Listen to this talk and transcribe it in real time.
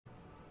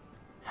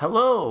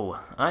Hello,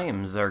 I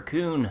am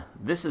Xarkun.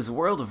 This is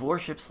World of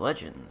Warships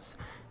Legends.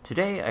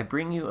 Today I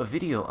bring you a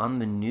video on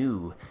the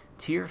new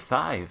Tier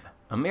 5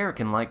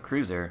 American light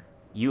cruiser,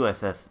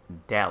 USS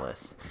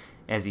Dallas.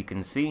 As you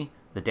can see,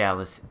 the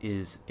Dallas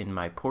is in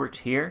my port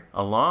here,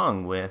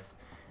 along with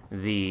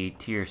the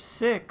Tier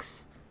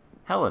 6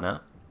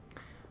 Helena.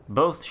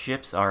 Both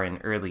ships are in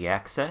early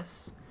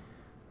access,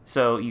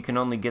 so you can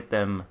only get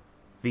them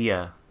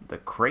via the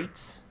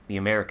crates, the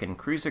American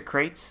cruiser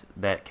crates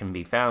that can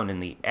be found in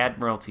the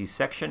Admiralty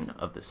section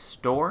of the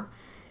store,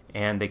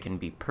 and they can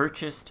be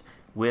purchased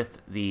with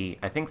the,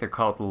 I think they're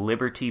called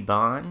Liberty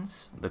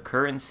bonds, the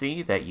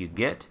currency that you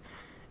get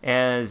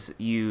as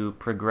you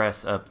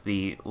progress up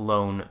the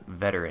Lone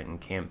Veteran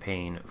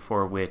campaign,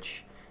 for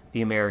which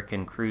the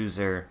American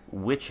cruiser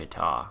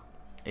Wichita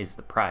is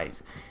the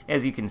prize.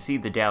 As you can see,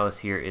 the Dallas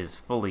here is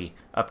fully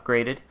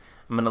upgraded.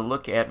 I'm going to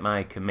look at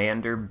my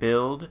commander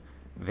build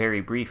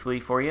very briefly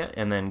for you,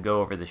 and then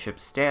go over the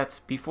ship's stats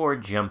before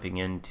jumping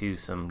into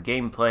some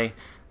gameplay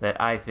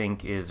that I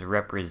think is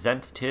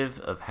representative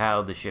of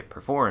how the ship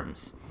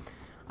performs.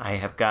 I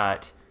have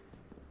got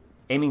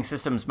Aiming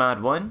Systems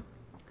Mod 1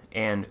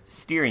 and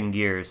steering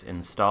gears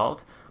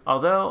installed,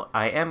 although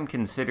I am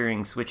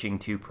considering switching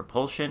to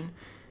propulsion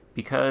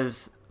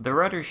because the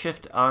rudder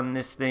shift on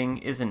this thing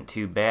isn't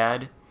too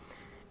bad,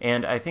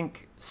 and I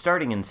think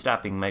starting and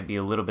stopping might be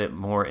a little bit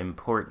more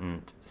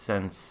important,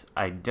 since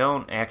I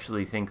don't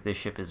actually think this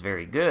ship is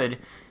very good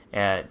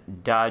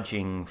at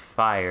dodging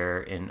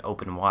fire in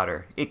open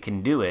water. It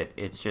can do it,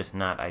 it's just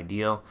not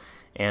ideal,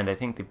 and I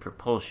think the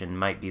propulsion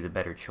might be the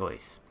better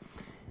choice.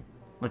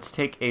 Let's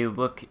take a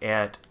look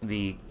at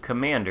the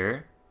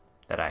commander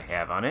that I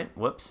have on it.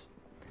 Whoops.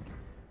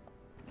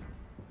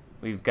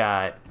 We've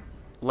got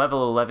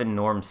level 11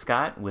 Norm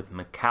Scott with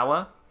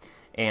Mikawa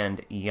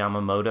and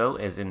Yamamoto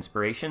as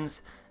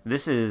inspirations.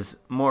 This is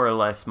more or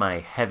less my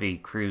heavy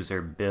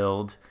cruiser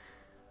build,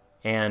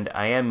 and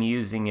I am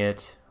using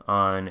it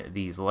on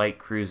these light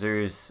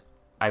cruisers.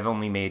 I've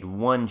only made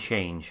one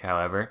change,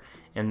 however,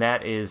 and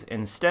that is,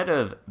 instead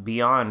of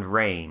Beyond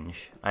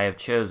Range, I have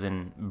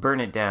chosen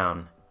Burn It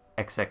Down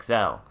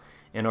XXL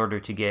in order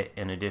to get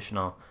an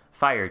additional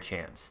fire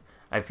chance.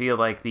 I feel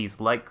like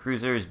these light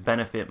cruisers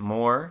benefit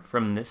more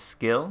from this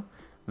skill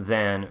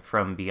than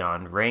from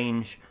Beyond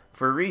Range,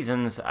 for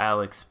reasons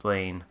I'll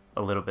explain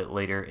a little bit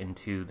later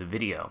into the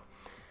video.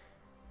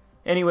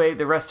 Anyway,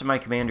 the rest of my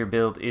commander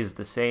build is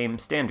the same.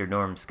 Standard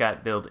Norm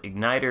Scott build,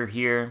 igniter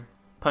here,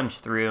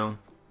 punch through,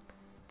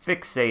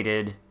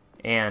 fixated,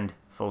 and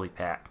fully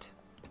packed.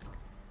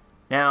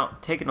 Now,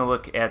 taking a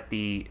look at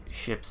the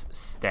ship's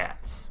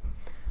stats.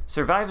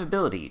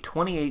 Survivability,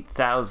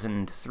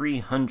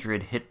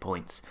 28,300 hit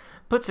points.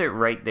 Puts it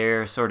right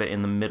there, sort of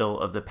in the middle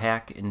of the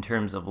pack in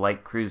terms of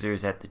light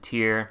cruisers at the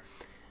tier.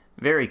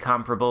 Very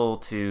comparable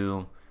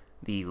to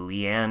the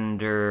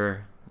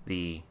Leander,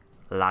 the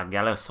La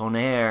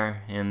Galissonière,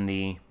 and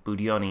the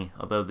Budioni,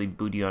 although the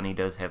Budioni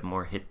does have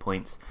more hit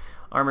points.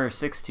 Armor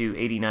 6 to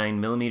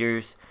 89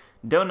 millimeters.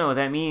 Don't know what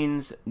that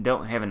means,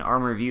 don't have an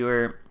armor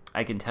viewer.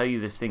 I can tell you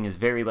this thing is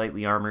very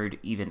lightly armored,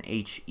 even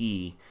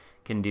HE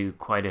can do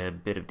quite a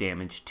bit of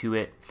damage to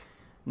it.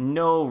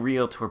 No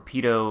real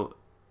torpedo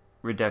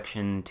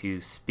reduction to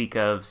speak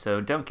of,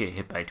 so don't get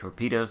hit by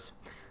torpedoes.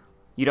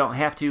 You don't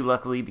have to,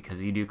 luckily,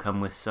 because you do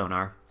come with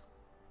sonar.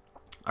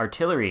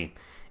 Artillery.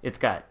 It's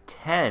got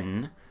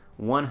 10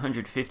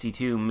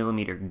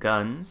 152mm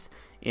guns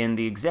in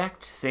the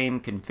exact same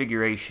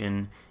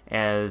configuration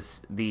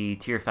as the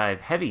Tier 5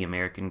 heavy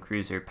American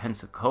cruiser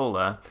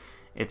Pensacola.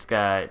 It's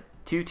got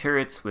 2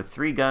 turrets with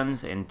 3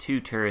 guns and 2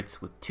 turrets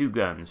with 2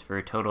 guns for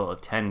a total of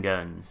 10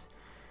 guns.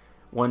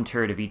 1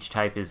 turret of each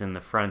type is in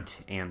the front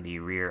and the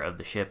rear of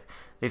the ship.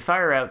 They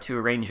fire out to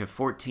a range of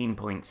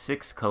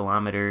 14.6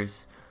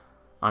 kilometers.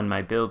 On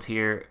my build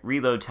here,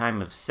 reload time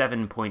of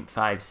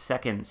 7.5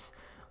 seconds,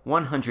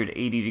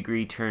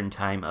 180-degree turn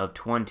time of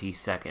 20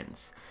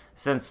 seconds.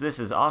 Since this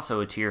is also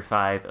a Tier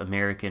 5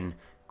 American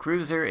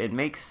cruiser, it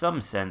makes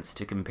some sense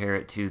to compare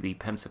it to the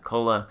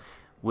Pensacola,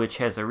 which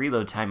has a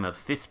reload time of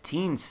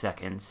 15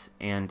 seconds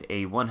and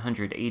a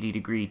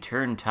 180-degree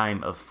turn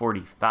time of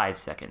 45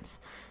 seconds.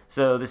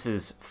 So this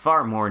is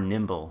far more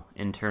nimble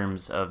in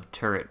terms of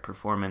turret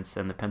performance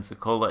than the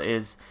Pensacola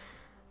is.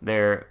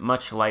 They're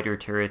much lighter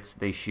turrets,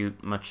 they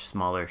shoot much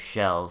smaller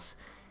shells.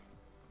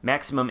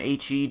 Maximum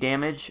HE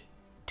damage,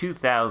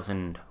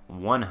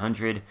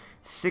 2,100,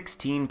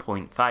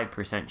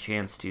 16.5%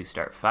 chance to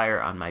start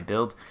fire on my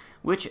build,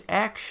 which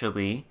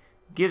actually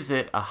gives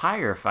it a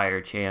higher fire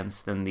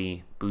chance than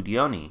the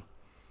Budioni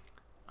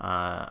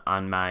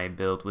on my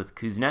build with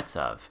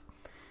Kuznetsov.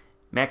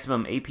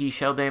 Maximum AP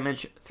shell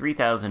damage,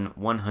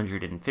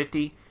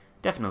 3,150,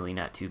 definitely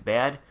not too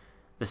bad.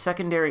 The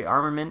secondary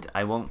armament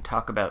I won't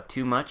talk about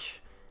too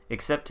much,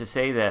 except to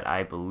say that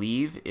I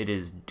believe it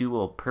is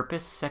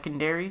dual-purpose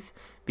secondaries,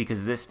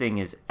 because this thing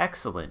is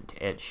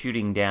excellent at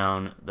shooting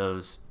down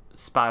those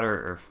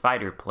spotter or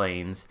fighter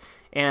planes,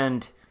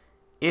 and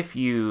if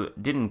you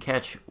didn't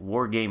catch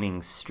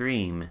Wargaming's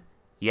stream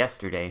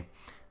yesterday,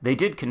 They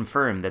did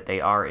confirm that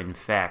they are in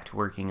fact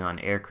working on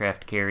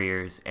aircraft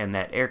carriers, and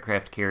that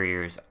aircraft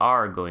carriers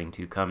are going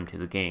to come to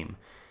the game,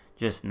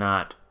 just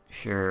not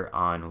sure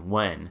on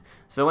when.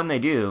 So when they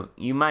do,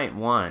 you might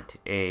want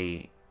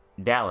a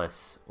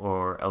Dallas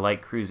or a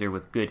light cruiser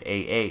with good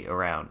AA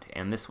around,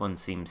 and this one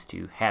seems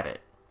to have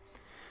it.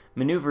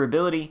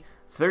 Maneuverability,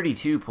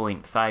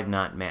 32.5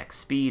 knot max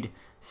speed,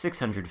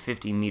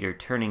 650 meter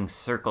turning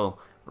circle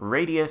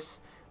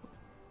radius.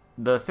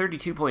 The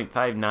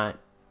 32.5 knot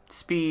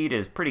speed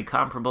is pretty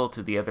comparable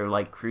to the other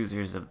light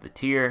cruisers of the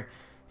tier.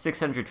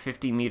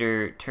 650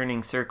 meter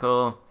turning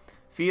circle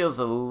feels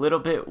a little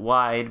bit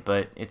wide,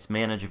 but it's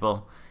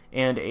manageable.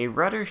 And a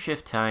rudder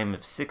shift time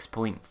of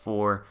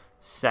 6.4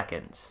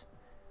 seconds.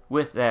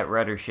 With that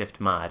rudder shift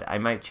mod, I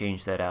might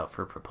change that out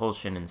for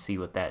propulsion and see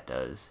what that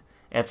does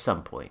at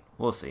some point.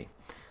 We'll see.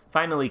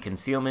 Finally,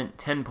 concealment,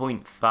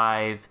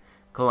 10.5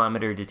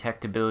 kilometer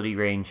detectability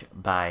range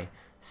by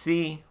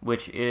sea,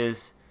 which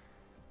is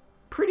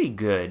pretty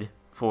good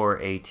for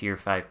a Tier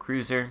 5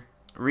 cruiser.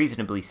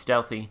 Reasonably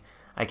stealthy.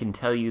 I can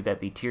tell you that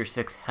the Tier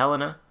 6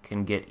 Helena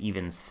can get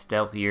even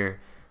stealthier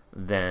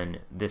than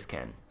this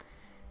can.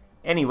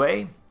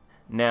 Anyway,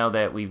 now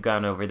that we've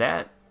gone over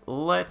that,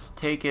 let's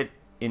take it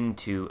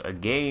into a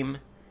game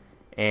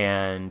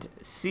and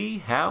see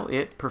how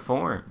it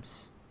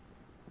performs.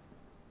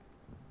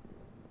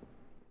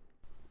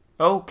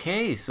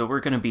 Okay, so we're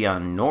going to be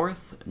on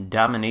North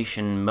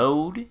Domination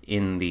mode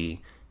in the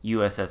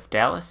USS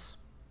Dallas.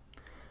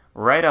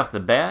 Right off the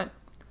bat,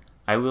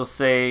 I will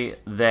say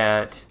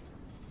that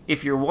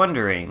if you're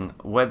wondering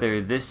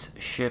whether this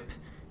ship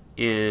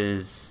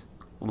is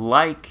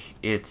like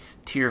its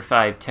Tier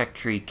 5 tech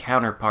tree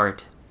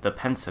counterpart, the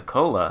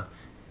Pensacola,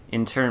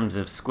 in terms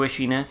of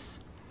squishiness,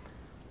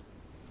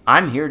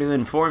 I'm here to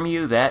inform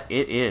you that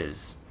it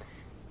is.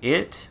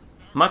 It,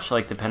 much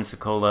like the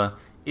Pensacola,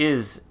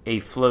 is a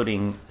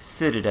floating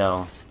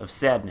citadel of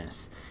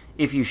sadness.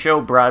 If you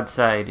show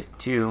broadside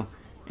to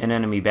an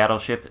enemy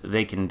battleship,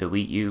 they can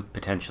delete you,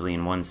 potentially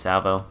in one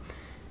salvo.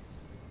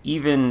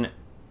 Even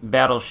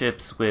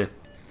battleships with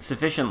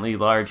sufficiently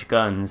large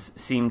guns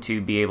seem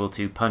to be able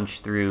to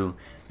punch through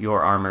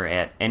your armor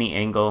at any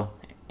angle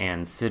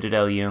and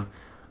citadel you.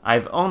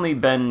 I've only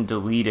been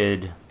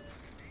deleted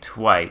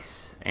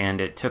twice,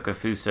 and it took a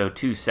Fuso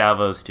 2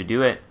 salvos to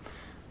do it,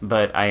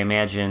 but I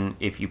imagine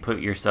if you put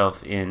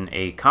yourself in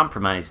a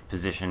compromised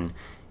position,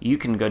 you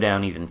can go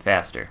down even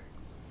faster.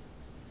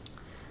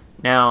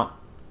 Now,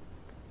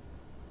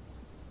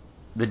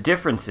 the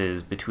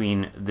differences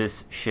between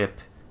this ship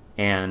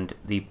and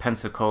the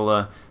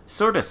Pensacola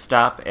sort of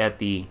stop at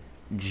the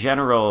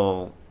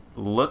general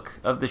look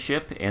of the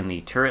ship and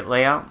the turret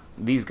layout.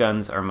 These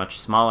guns are much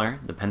smaller.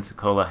 The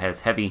Pensacola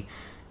has heavy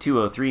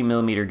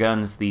 203mm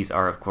guns. These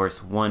are, of course,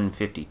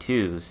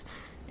 152s.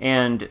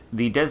 And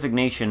the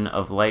designation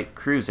of light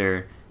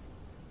cruiser,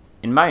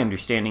 in my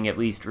understanding at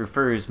least,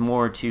 refers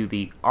more to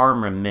the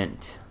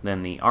armament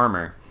than the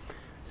armor.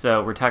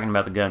 So we're talking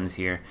about the guns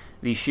here.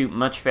 These shoot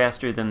much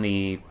faster than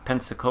the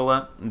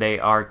Pensacola. They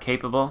are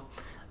capable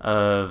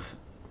of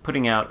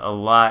putting out a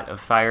lot of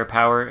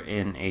firepower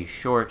in a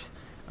short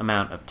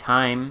amount of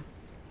time.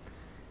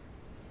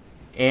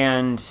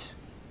 And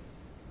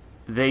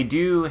they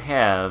do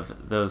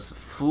have those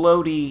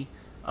floaty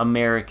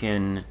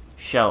American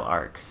shell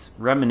arcs,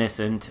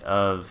 reminiscent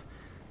of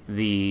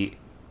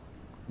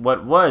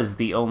what was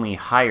the only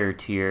higher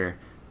tier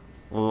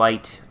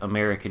light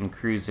American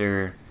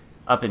cruiser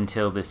up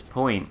until this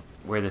point,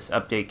 where this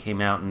update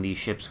came out and these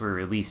ships were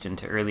released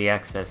into early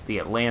access, the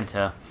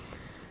Atlanta.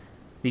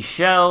 The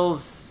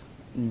shells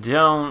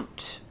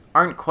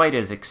aren't quite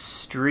as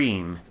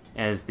extreme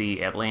as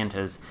the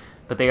Atlantas,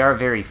 but they are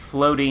very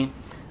floaty,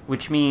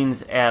 which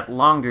means at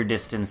longer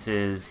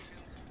distances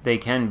they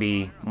can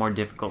be more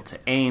difficult to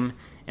aim,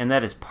 and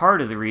that is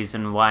part of the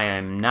reason why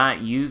I'm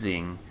not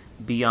using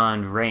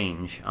Beyond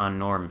Range on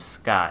Norm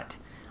Scott.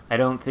 I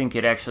don't think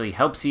it actually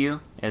helps you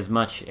as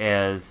much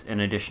as an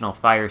additional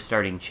fire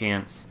starting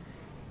chance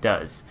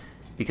does,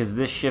 because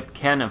this ship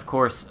can, of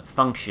course,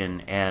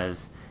 function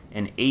as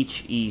an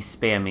HE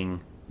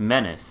spamming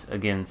menace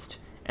against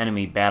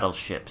enemy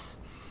battleships.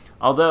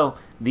 Although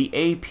the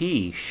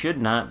AP should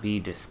not be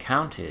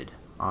discounted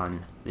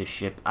on this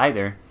ship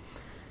either.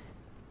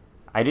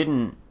 I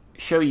didn't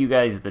show you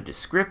guys the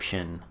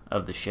description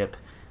of the ship,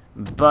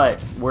 but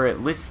where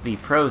it lists the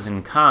pros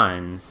and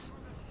cons,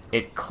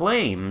 it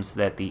claims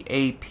that the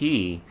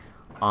AP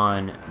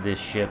on this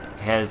ship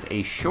has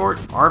a short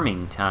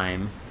arming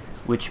time,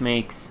 which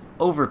makes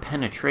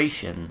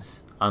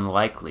over-penetrations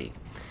unlikely.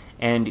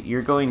 And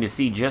you're going to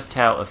see just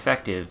how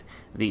effective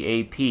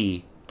the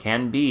AP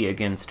can be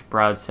against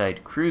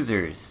broadside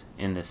cruisers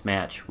in this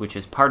match, which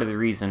is part of the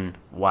reason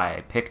why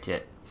I picked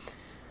it.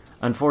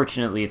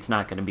 Unfortunately, it's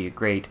not going to be a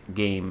great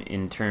game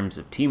in terms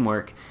of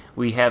teamwork.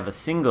 We have a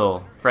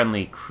single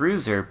friendly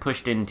cruiser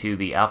pushed into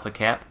the Alpha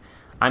Cap.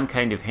 I'm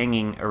kind of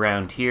hanging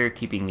around here,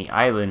 keeping the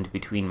island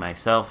between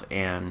myself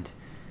and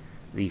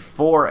the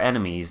 4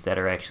 enemies that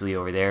are actually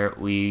over there.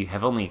 We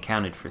have only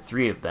accounted for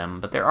 3 of them,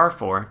 but there are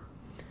 4.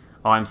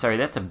 Oh, I'm sorry,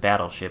 that's a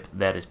battleship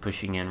that is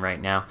pushing in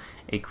right now.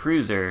 A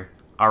cruiser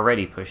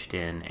already pushed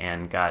in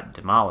and got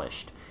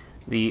demolished.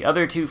 The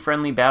other two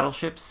friendly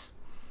battleships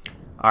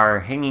are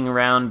hanging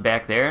around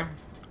back there.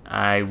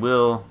 I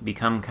will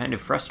become kind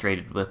of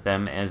frustrated with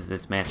them as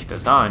this match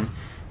goes on,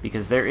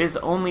 because there is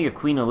only a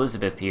Queen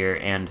Elizabeth here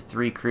and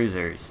 3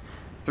 cruisers.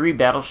 3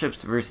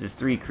 battleships versus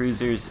 3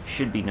 cruisers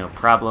should be no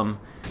problem.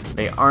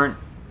 They aren't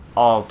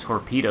all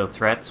torpedo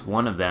threats.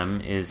 One of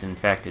them is in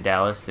fact a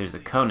Dallas. There's a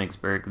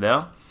Königsberg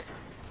though.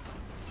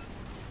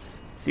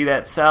 See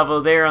that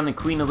salvo there on the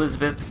Queen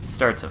Elizabeth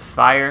starts a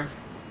fire.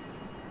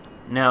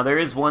 Now there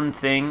is one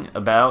thing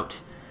about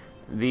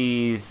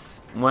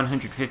these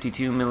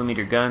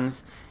 152mm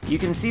guns. You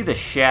can see the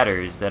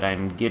shatters that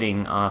I'm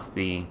getting off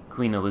the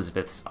Queen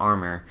Elizabeth's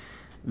armor.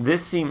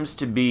 This seems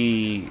to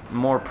be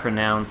more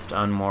pronounced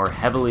on more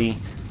heavily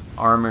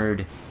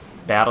armored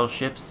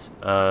battleships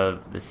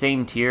of the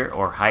same tier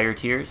or higher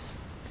tiers.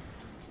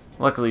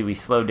 Luckily we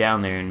slowed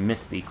down there and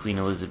missed the Queen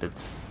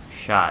Elizabeth's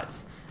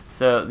shots.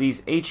 So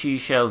these HE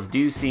shells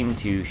do seem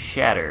to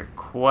shatter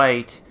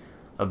quite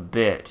a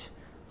bit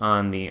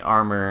on the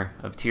armor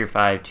of tier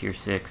 5, tier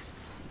 6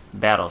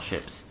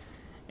 battleships.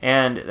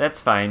 And that's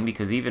fine,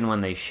 because even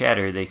when they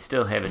shatter, they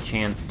still have a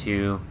chance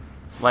to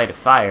light a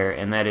fire,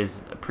 and that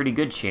is a pretty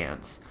good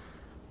chance.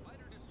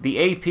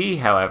 The AP,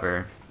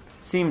 however,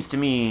 seems to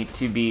me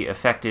to be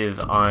effective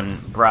on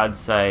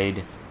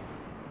broadside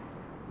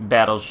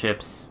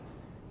battleships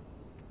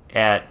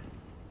at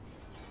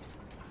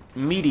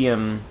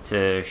medium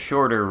to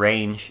shorter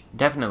range.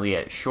 Definitely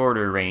at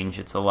shorter range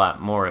it's a lot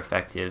more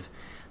effective.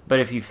 But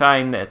if you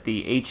find that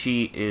the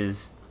HE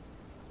is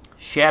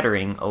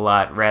shattering a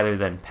lot rather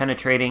than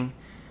penetrating,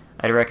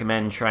 I'd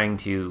recommend trying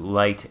to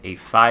light a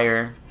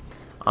fire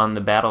on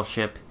the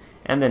battleship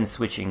and then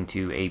switching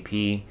to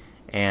AP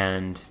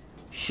and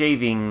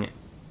shaving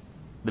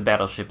the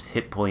battleship's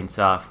hit points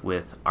off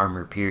with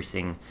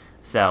armor-piercing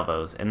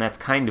salvos. And that's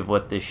kind of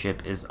what this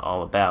ship is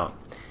all about.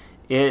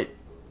 It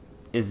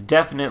is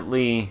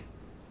definitely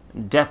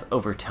death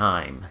over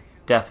time,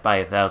 death by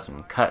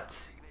 1,000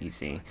 cuts, you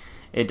see.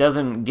 It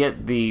doesn't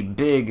get the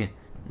big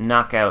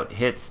knockout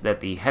hits that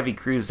the heavy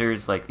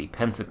cruisers like the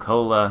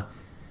Pensacola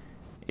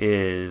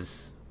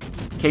is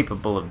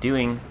capable of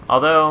doing,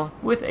 although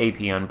with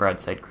AP on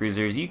broadside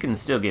cruisers you can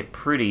still get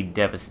pretty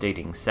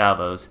devastating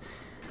salvos.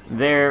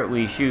 There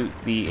we shoot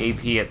the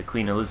AP at the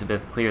Queen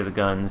Elizabeth, clear the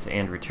guns,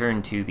 and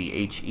return to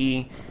the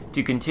HE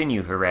to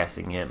continue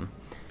harassing him.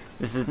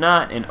 This is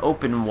not an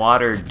open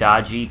water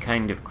dodgy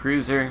kind of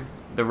cruiser.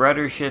 The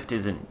rudder shift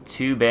isn't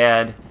too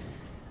bad,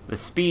 the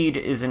speed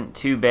isn't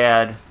too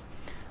bad,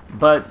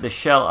 but the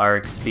shell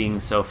arcs being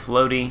so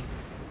floaty,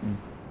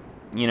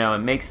 you know, it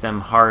makes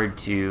them hard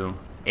to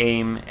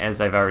aim,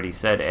 as I've already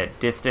said, at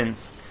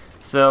distance.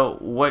 So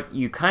what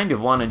you kind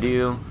of want to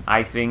do,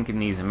 I think, in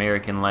these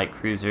American light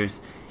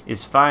cruisers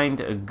is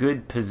find a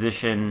good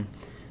position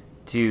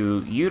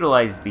to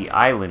utilize the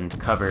island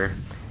cover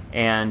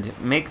and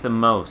make the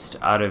most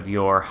out of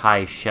your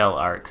high shell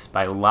arcs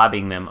by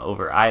lobbing them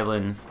over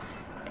islands,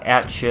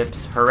 at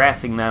ships,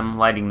 harassing them,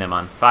 lighting them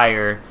on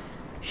fire,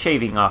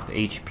 shaving off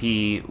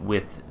HP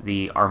with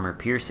the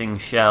armor-piercing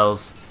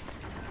shells,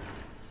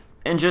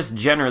 and just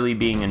generally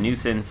being a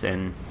nuisance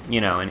and,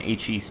 you know, an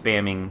HE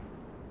spamming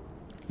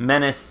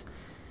menace.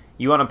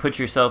 You want to put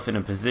yourself in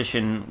a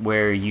position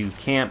where you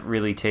can't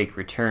really take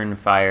return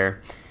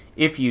fire.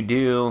 If you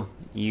do,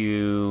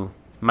 you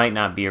might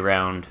not be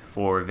around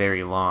for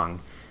very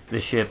long. The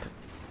ship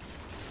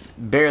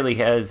barely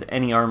has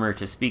any armor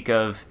to speak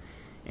of,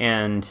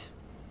 and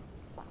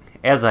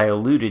as I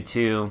alluded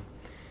to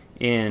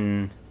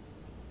in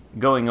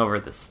going over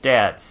the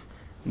stats,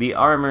 the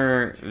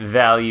armor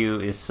value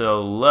is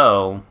so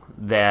low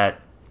that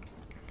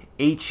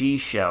HE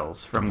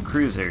shells from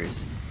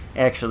cruisers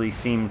actually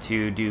seem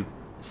to do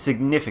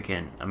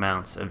significant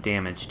amounts of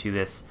damage to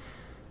this.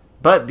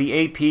 But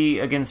the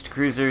AP against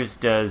cruisers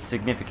does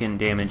significant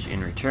damage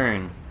in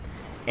return,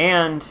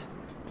 and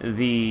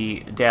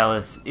the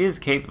Dallas is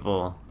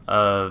capable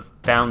of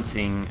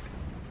bouncing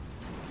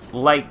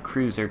light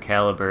cruiser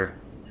caliber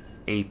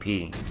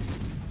AP.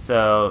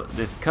 So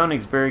this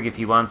Königsberg, if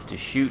he wants to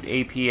shoot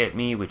AP at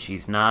me, which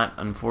he's not,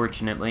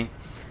 unfortunately,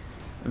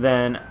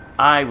 then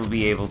I will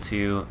be able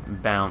to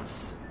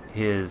bounce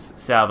his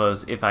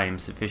salvos if I am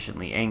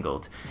sufficiently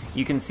angled.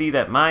 You can see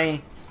that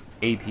my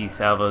AP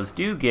salvos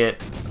do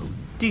get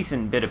a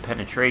decent bit of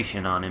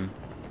penetration on him.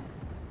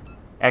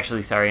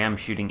 Actually, sorry, I'm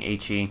shooting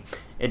HE.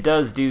 It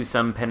does do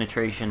some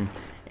penetration,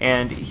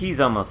 and he's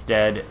almost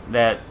dead.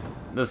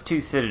 Those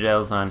 2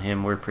 citadels on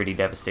him were pretty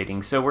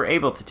devastating, so we're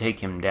able to take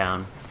him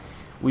down.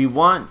 We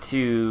want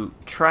to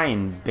try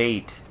and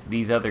bait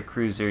these other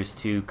cruisers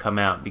to come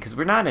out, because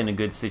we're not in a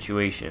good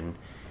situation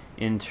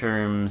in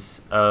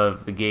terms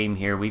of the game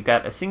here. We've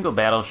got a single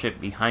battleship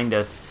behind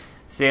us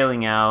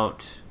sailing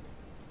out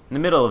in the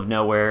middle of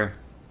nowhere,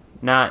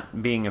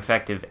 not being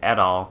effective at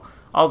all.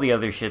 All the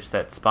other ships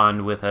that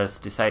spawned with us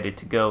decided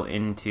to go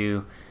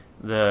into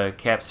the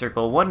cap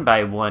circle one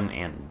by one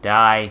and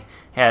die.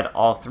 Had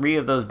all three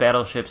of those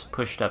battleships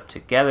pushed up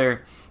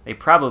together, they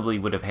probably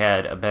would have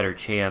had a better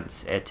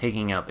chance at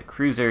taking out the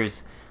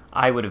cruisers.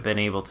 I would have been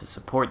able to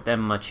support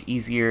them much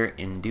easier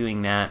in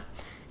doing that.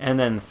 And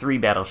then 3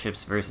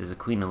 battleships versus a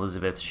Queen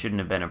Elizabeth shouldn't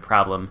have been a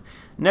problem.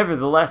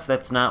 Nevertheless,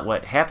 that's not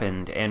what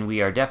happened, and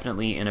we are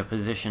definitely in a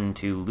position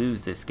to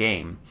lose this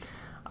game.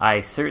 I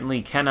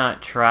certainly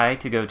cannot try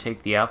to go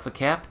take the Alpha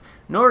Cap,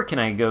 nor can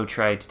I go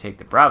try to take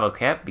the Bravo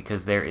Cap,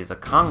 because there is a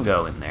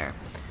Congo in there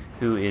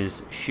who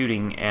is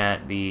shooting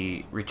at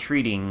the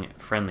retreating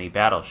friendly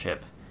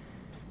battleship.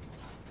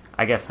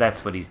 I guess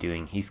that's what he's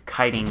doing. He's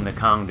kiting the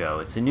Congo.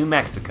 It's in New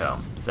Mexico,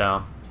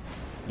 so,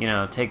 you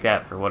know, take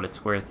that for what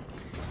it's worth.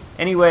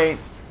 Anyway,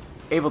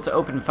 able to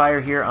open fire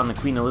here on the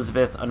Queen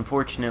Elizabeth.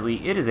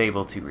 Unfortunately, it is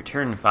able to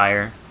return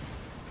fire.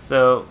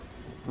 So,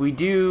 we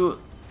do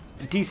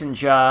a decent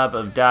job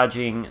of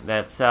dodging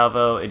that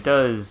salvo. It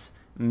does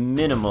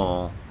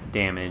minimal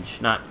damage,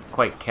 not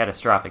quite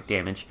catastrophic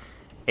damage.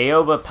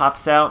 Aoba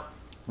pops out.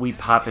 We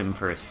pop him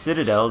for a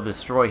Citadel,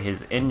 destroy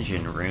his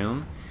engine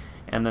room.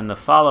 And then the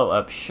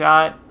follow-up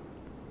shot,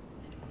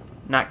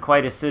 not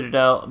quite a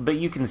Citadel, but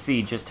you can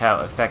see just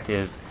how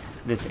effective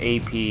this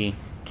AP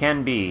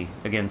can be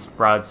against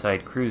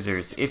broadside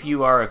cruisers. If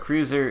you are a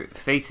cruiser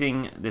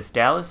facing this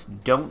Dallas,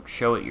 don't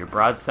show it your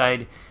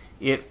broadside.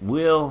 It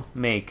will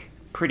make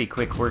pretty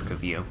quick work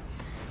of you.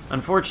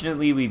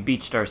 Unfortunately, we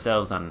beached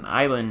ourselves on an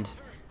island.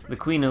 The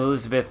Queen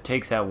Elizabeth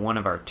takes out one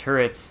of our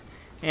turrets,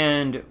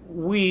 and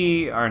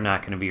we are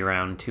not going to be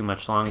around too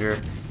much longer.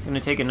 I'm going to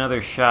take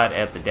another shot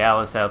at the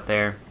Dallas out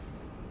there.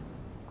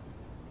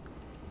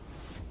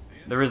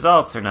 The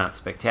results are not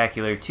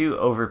spectacular, 2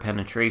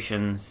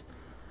 over-penetrations.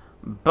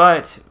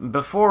 But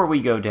before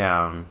we go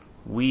down,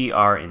 we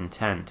are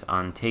intent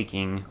on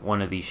taking one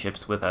of these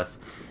ships with us.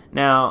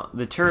 Now,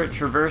 the turret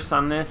traverse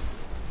on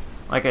this,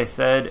 like I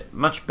said,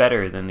 much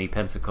better than the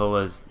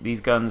Pensacola's.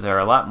 These guns are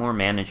a lot more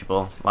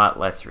manageable, a lot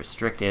less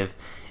restrictive,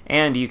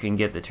 and you can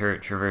get the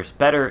turret traverse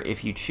better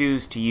if you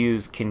choose to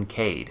use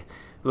Kincaid,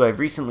 who I've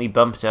recently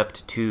bumped up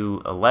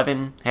to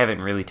 11.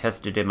 Haven't really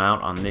tested him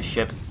out on this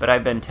ship, but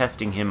I've been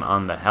testing him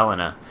on the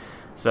Helena,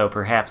 so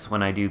perhaps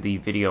when I do the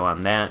video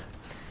on that,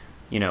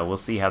 you know, we'll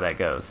see how that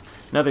goes.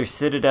 Another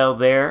Citadel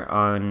there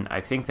on, I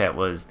think that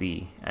was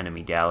the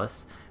enemy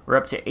Dallas. We're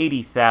up to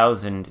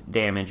 80,000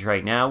 damage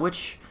right now,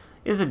 which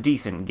is a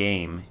decent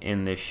game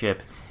in this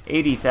ship.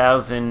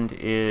 80,000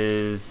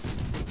 is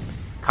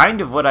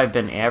kind of what I've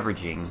been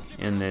averaging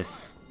in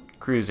this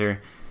cruiser.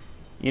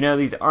 You know,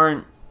 these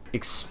aren't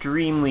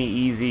extremely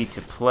easy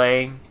to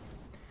play,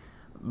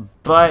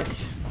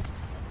 but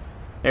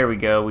there we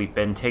go. We've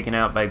been taken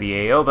out by the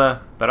Aoba,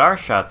 but our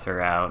shots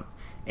are out,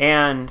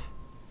 and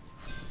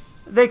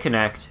they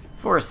connect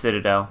for a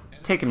Citadel,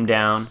 take him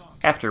down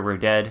after we're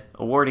dead,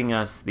 awarding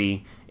us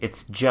the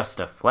 "It's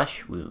Just a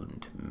Flesh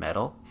Wound"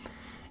 medal.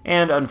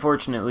 And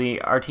unfortunately,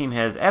 our team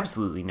has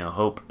absolutely no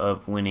hope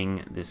of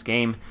winning this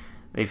game.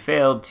 They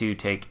failed to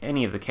take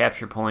any of the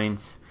capture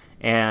points,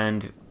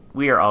 and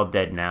we are all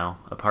dead now,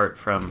 apart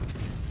from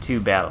 2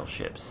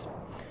 battleships.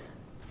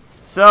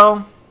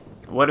 So,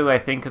 what do I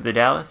think of the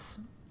Dallas?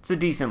 It's a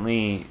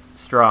decently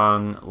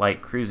strong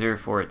light cruiser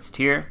for its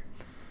tier.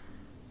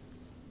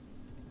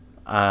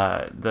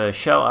 The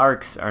shell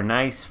arcs are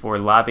nice for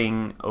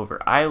lobbing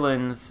over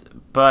islands,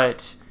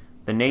 but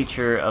the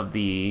nature of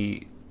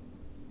the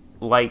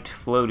light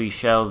floaty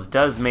shells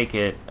does make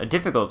it a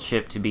difficult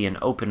ship to be an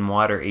open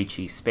water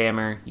HE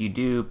spammer. You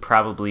do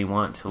probably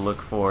want to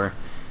look for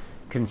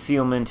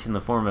concealment in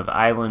the form of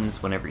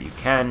islands whenever you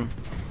can.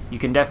 You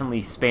can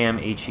definitely spam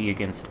HE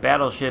against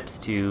battleships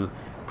to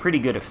pretty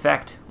good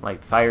effect,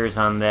 light fires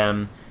on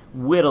them,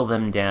 whittle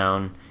them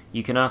down.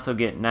 You can also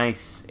get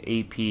nice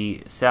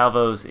AP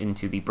salvos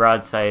into the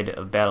broadside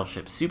of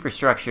battleship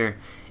superstructure,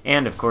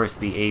 and of course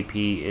the AP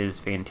is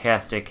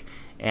fantastic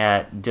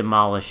at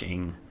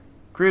demolishing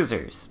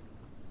cruisers.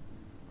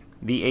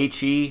 The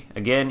HE,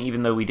 again,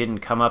 even though we didn't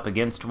come up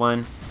against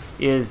one,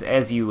 is,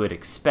 as you would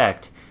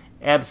expect,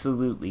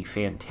 absolutely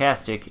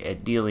fantastic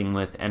at dealing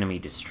with enemy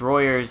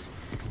destroyers.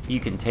 You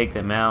can take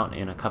them out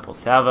in a couple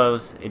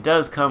salvos. It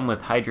does come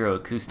with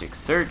hydroacoustic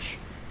search,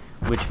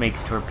 which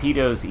makes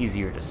torpedoes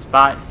easier to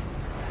spot.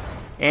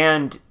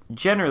 And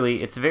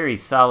generally, it's a very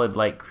solid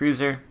light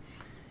cruiser.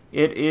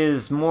 It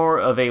is more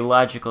of a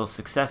logical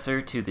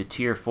successor to the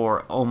Tier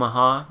 4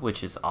 Omaha,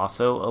 which is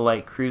also a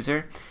light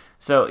cruiser.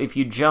 So if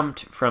you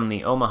jumped from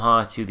the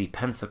Omaha to the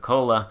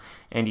Pensacola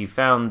and you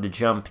found the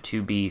jump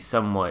to be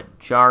somewhat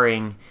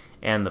jarring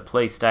and the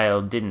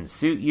playstyle didn't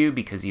suit you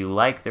because you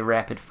like the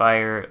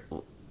rapid-fire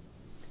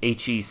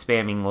HE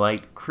spamming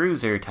light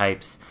cruiser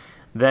types,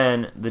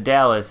 then the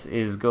Dallas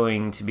is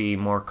going to be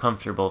more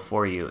comfortable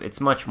for you.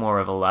 It's much more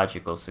of a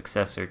logical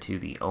successor to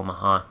the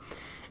Omaha.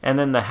 And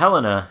then the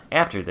Helena,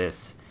 after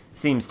this,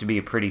 seems to be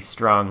a pretty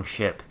strong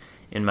ship,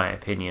 in my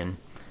opinion.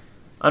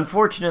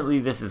 Unfortunately,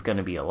 this is going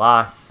to be a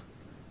loss,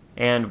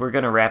 and we're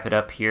going to wrap it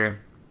up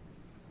here.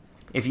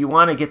 If you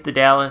want to get the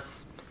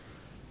Dallas,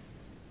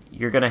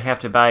 You're going to have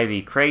to buy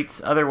the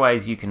crates,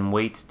 otherwise you can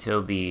wait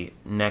till the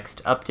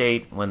next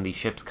update when the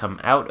ships come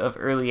out of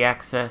early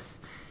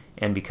access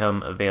and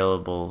become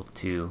available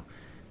to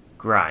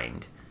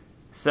grind.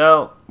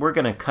 So we're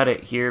going to cut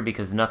it here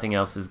because nothing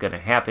else is going to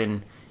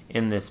happen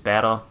in this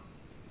battle.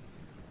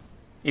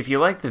 If you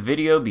liked the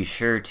video, be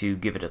sure to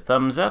give it a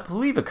thumbs up,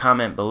 leave a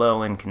comment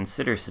below, and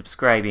consider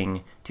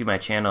subscribing to my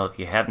channel if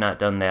you have not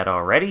done that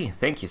already.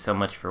 Thank you so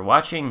much for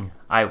watching.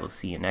 I will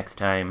see you next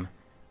time.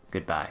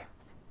 Goodbye.